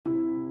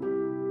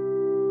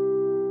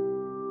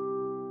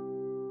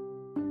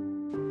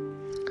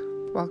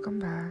Welcome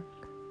back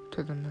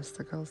to the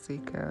Mystical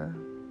Seeker.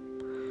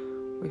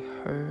 We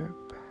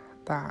hope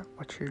that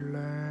what you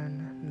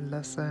learn,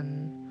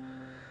 listen,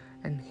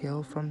 and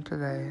heal from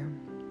today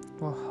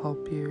will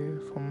help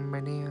you for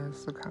many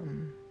years to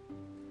come.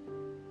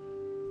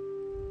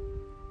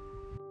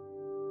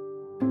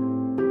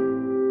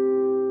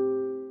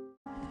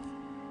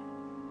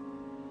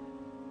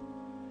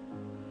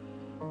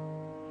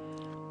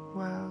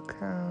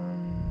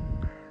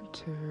 Welcome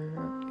to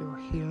your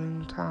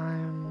healing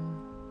time.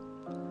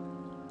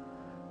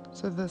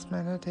 So this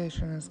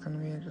meditation is going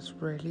to be just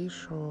really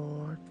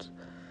short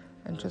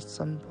and just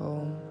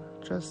simple,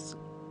 just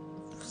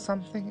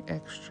something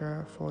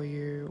extra for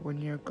you when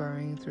you're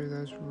going through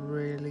those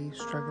really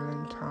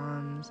struggling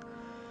times,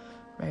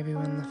 maybe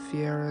when the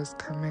fear is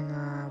coming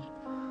up,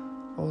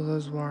 all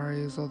those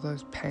worries, all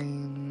those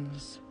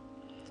pains.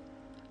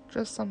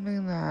 Just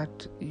something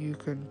that you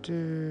can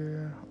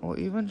do or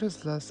even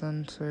just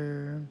listen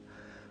to,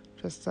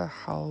 just to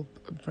help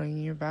bring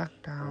you back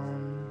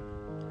down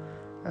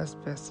as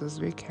best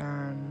as we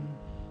can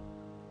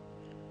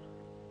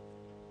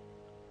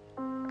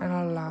and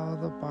allow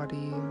the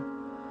body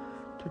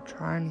to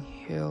try and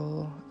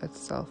heal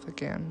itself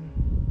again.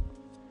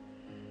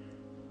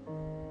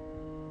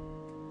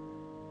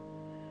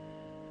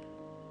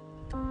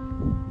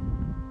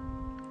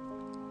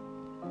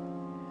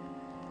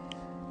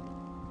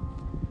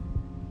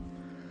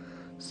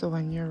 So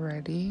when you're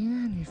ready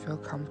and you feel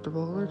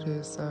comfortable to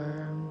do so,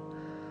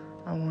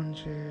 I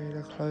want you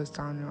to close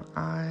down your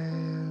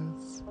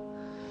eyes.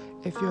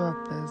 If you are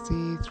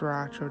busy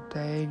throughout your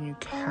day and you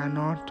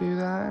cannot do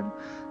that,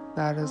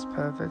 that is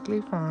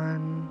perfectly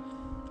fine.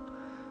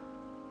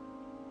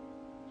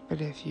 But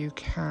if you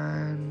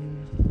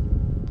can,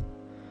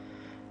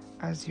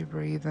 as you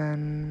breathe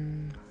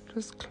in,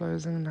 just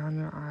closing down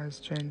your eyes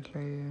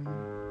gently.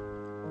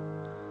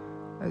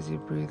 As you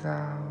breathe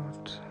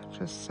out,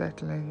 just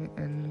settling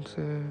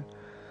into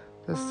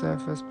the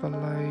surface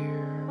below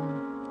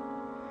you.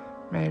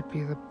 May it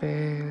be the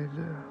bed,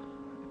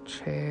 a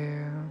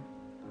chair,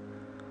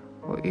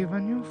 or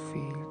even your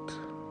feet.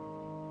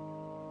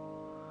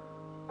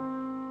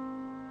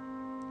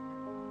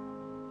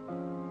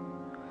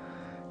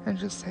 And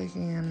just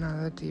taking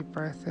another deep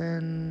breath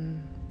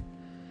in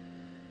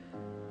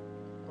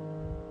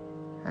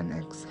and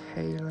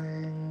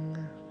exhaling.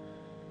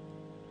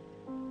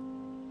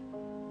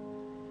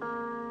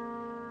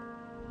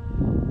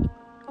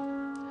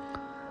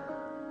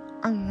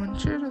 I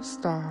want you to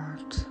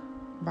start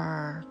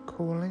by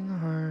calling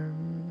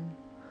home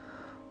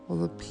all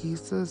the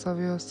pieces of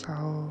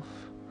yourself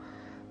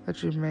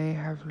that you may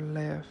have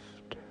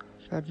left,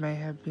 that may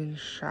have been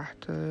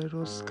shattered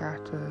or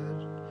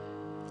scattered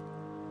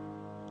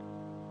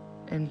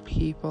in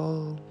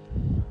people,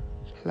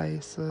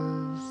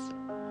 places,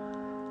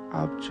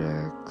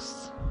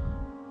 objects,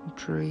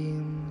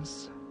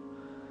 dreams,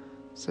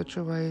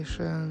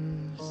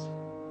 situations,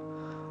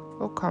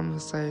 or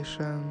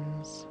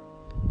conversations.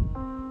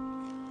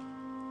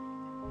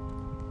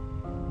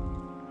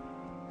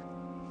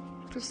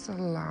 Just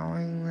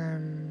allowing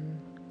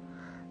them,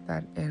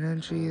 that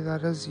energy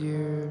that is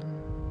you,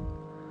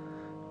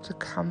 to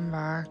come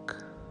back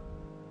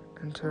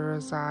and to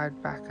reside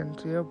back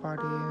into your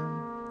body.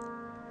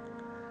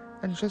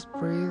 And just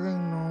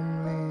breathing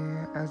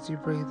normally as you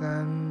breathe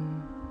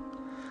in,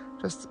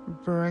 just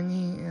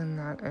bringing in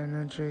that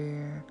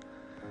energy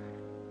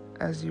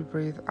as you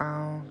breathe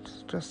out,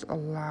 just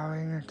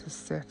allowing it to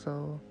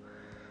settle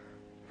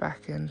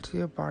back into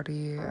your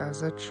body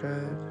as it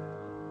should.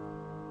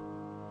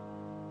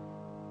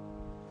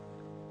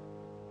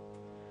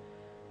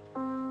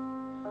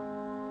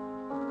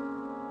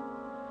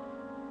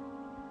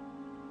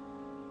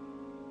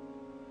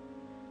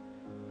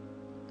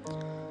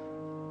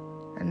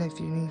 And if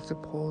you need to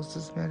pause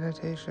this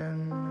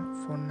meditation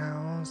for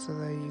now so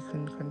that you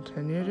can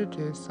continue to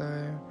do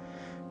so,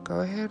 go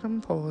ahead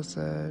and pause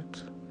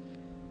it.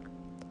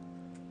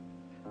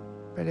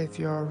 But if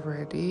you're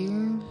ready,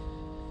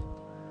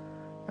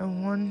 I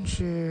want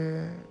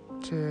you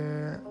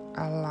to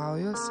allow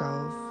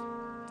yourself,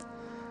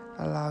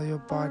 allow your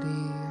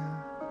body,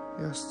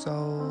 your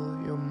soul,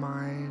 your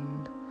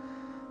mind,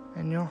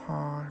 and your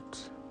heart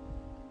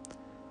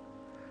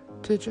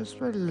to just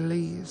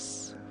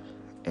release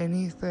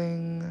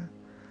anything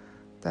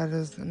that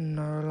is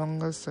no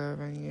longer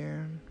serving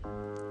you.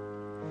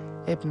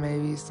 It may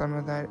be some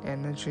of that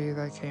energy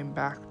that came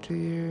back to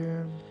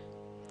you,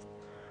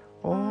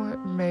 or it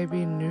may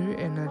be new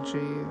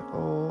energy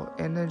or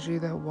energy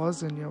that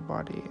was in your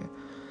body.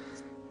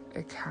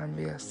 It can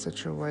be a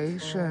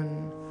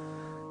situation,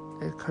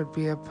 it could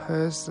be a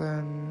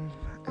person,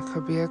 it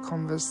could be a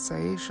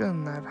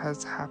conversation that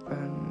has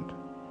happened.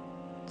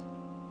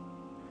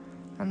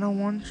 And I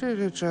want you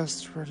to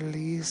just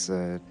release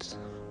it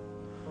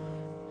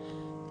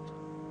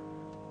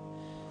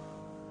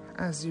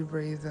as you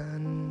breathe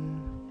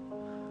in,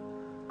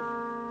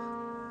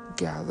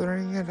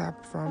 gathering it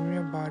up from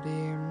your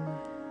body,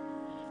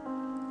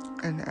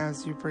 and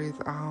as you breathe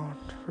out,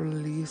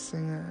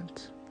 releasing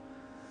it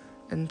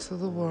into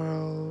the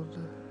world,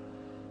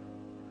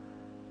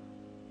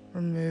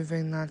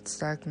 removing that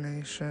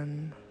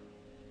stagnation.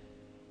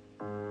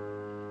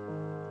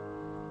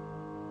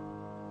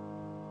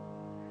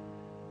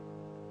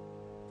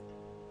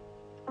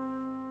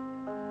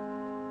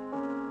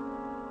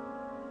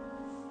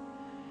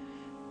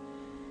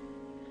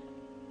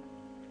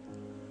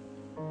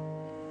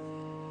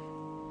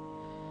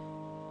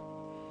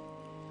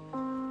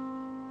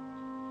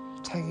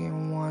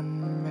 Taking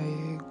one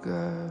big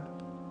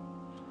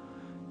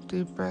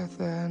deep breath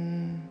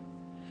in,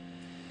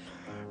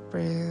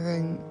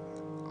 breathing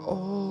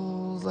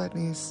all that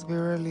needs to be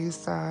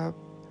released up,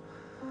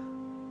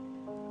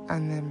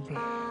 and then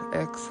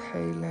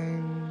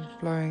exhaling,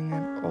 blowing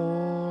it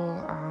all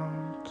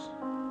out,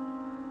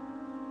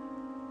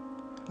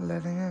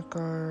 letting it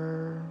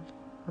go,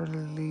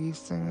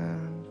 releasing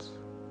it.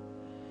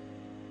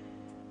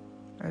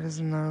 It is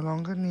no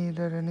longer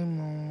needed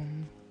anymore.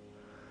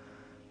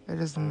 It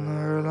is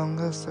no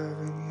longer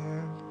serving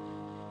you.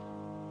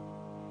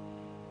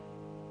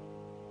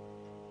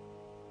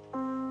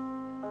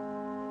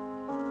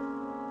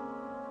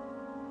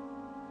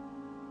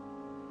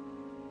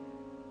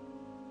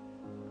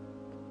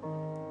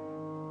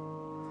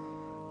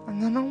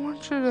 And then I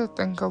want you to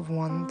think of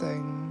one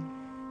thing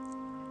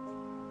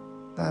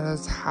that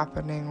is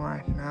happening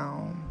right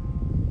now.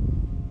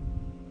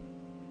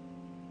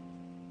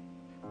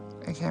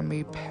 It can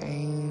be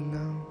pain.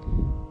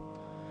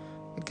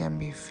 It can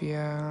be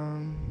fear.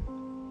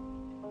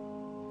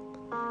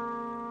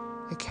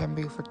 It can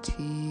be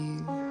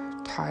fatigue,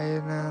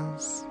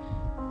 tiredness,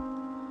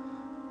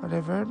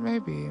 whatever it may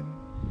be.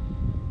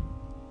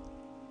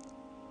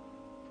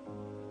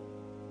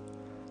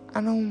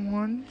 And I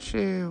want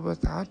you,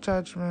 without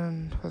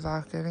judgment,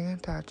 without getting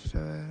attached to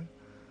it,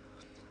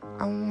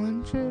 I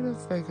want you to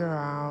figure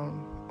out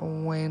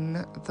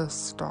when this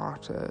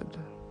started.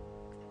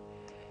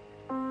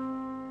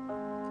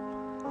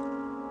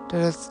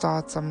 Did it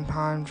start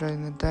sometime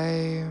during the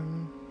day?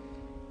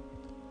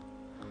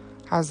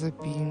 Has it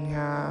been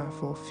here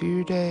for a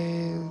few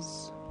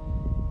days?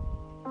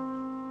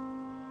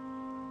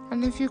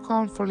 And if you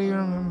can't fully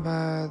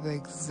remember the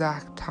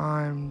exact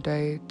time,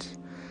 date,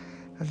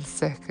 and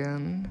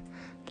second,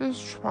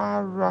 just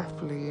try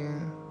roughly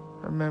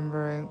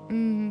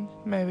remembering,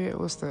 maybe it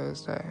was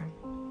Thursday.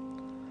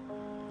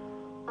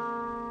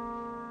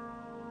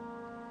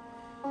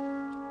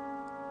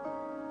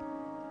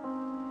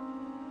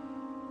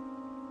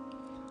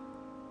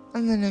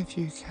 And then if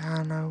you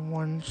can, I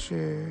want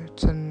you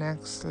to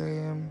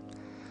nextly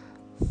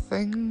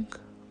think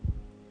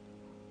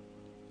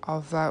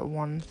of that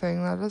one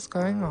thing that is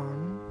going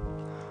on.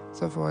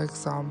 So for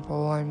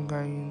example, I'm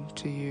going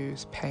to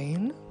use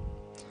pain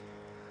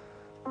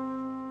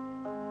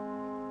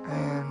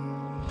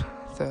and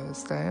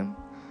Thursday. And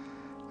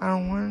I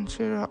want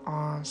you to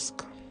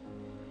ask,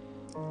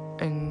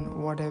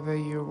 in whatever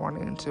you're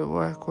wanting to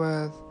work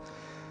with,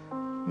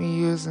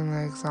 me using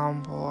the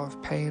example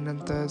of pain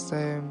and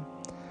Thursday,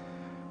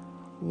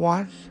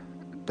 what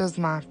does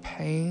my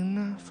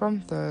pain from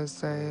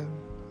Thursday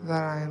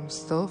that I am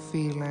still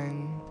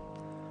feeling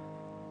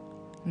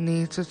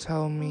need to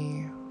tell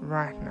me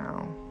right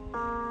now?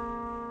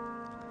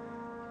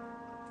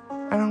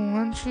 And I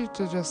want you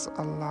to just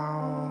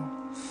allow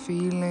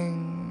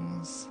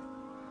feelings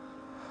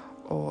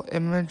or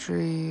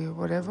imagery,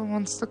 whatever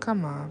wants to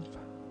come up,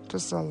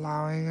 just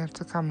allowing it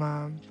to come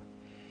up.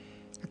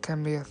 It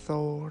can be a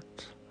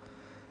thought,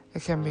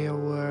 it can be a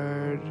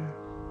word,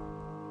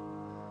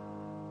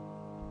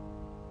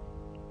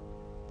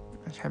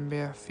 it can be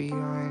a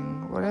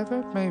feeling,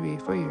 whatever it may be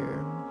for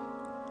you.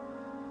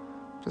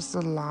 Just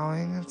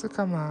allowing it to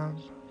come up.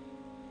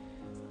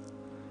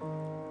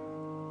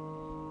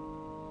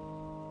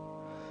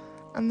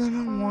 And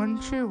then I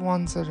want you,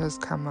 once it has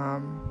come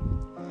up,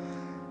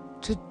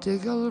 to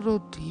dig a little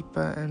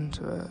deeper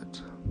into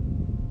it.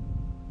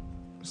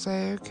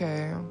 Say,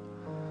 okay,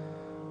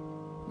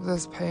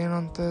 this pain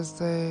on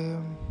Thursday,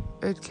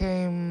 it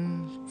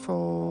came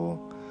for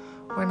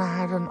when I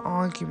had an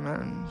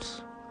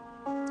argument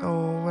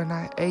or when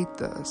I ate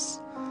this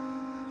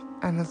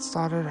and it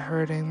started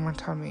hurting my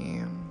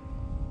tummy.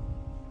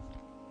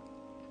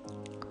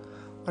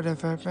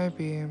 Whatever it may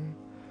be. And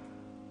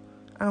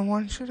I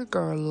want you to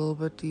go a little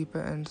bit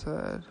deeper into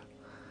it.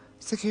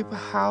 So, Cooper,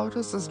 how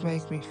does this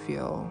make me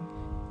feel?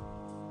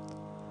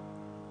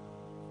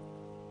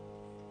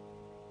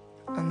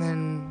 And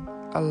then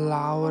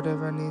allow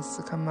whatever needs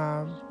to come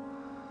up.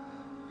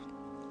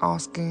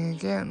 Asking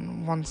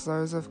again, once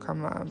those have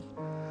come up,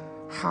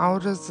 how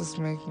does this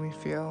make me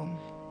feel?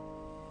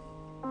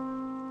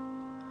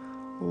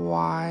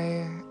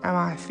 Why am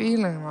I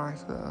feeling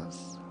like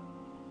this?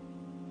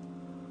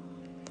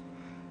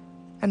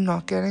 And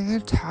not getting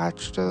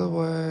attached to the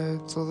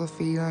words or the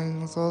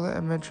feelings or the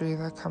imagery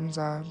that comes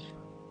up.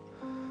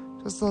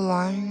 Just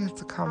allowing it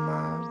to come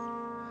up,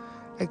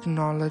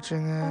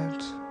 acknowledging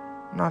it,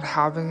 not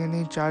having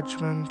any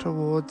judgment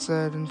towards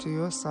it and to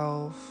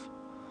yourself.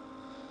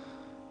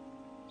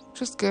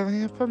 Just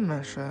giving it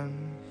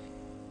permission,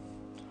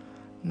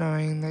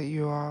 knowing that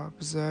you are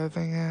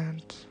observing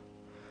it,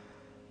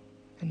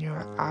 and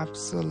you're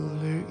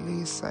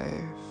absolutely safe.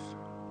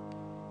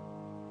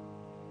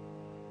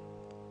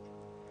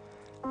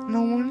 And I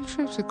want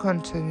you to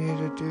continue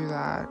to do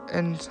that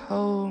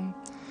until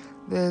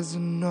there's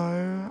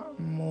no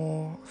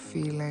more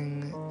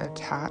feeling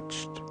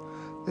attached.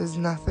 There's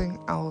nothing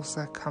else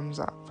that comes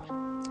up.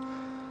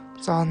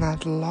 So on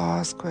that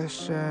last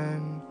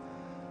question,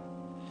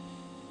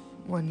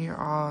 when you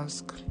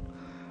ask,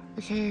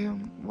 okay,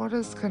 what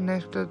is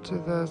connected to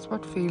this?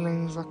 What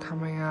feelings are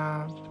coming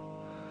up?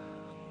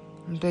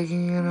 I'm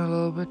digging in a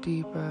little bit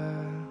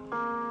deeper,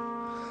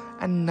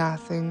 and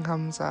nothing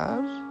comes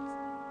up.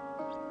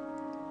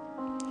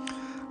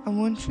 I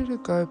want you to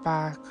go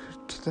back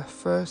to the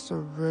first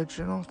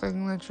original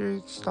thing that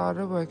you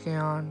started working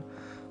on.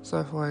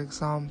 So, for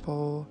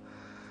example,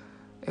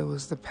 it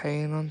was the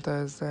pain on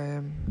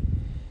Thursday.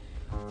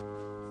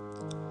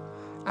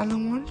 And I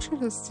want you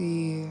to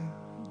see,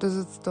 does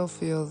it still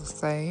feel the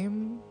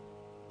same?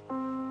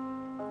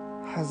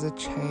 Has it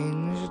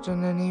changed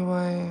in any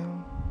way?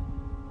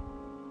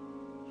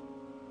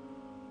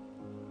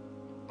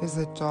 Is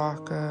it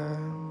darker?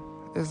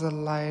 Is it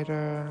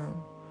lighter?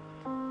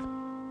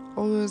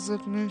 Or is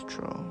it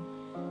neutral?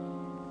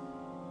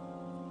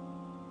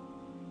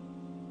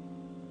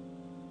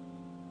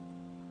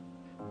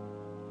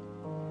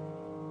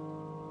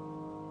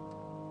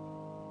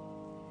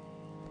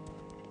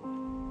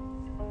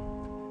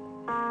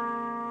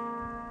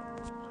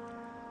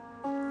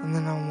 And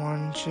then I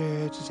want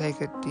you to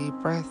take a deep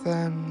breath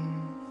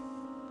in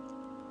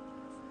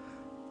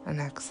and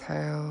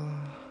exhale.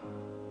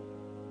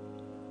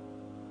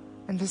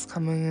 And just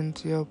coming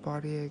into your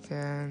body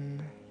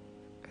again,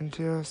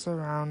 into your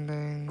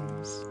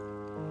surroundings.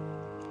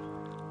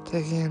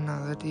 Taking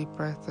another deep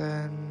breath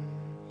in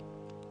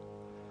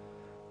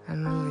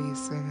and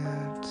releasing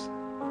it.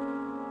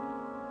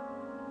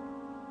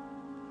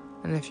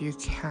 And if you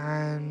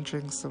can,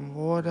 drink some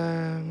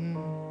water.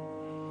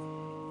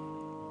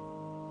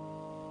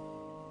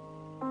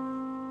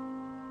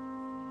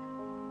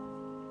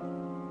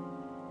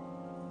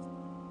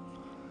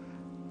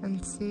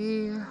 And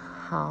see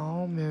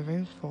how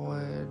moving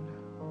forward,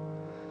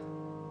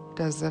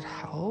 does it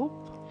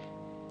help?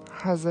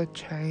 Has it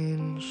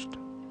changed?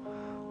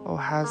 Or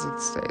has it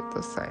stayed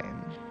the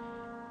same?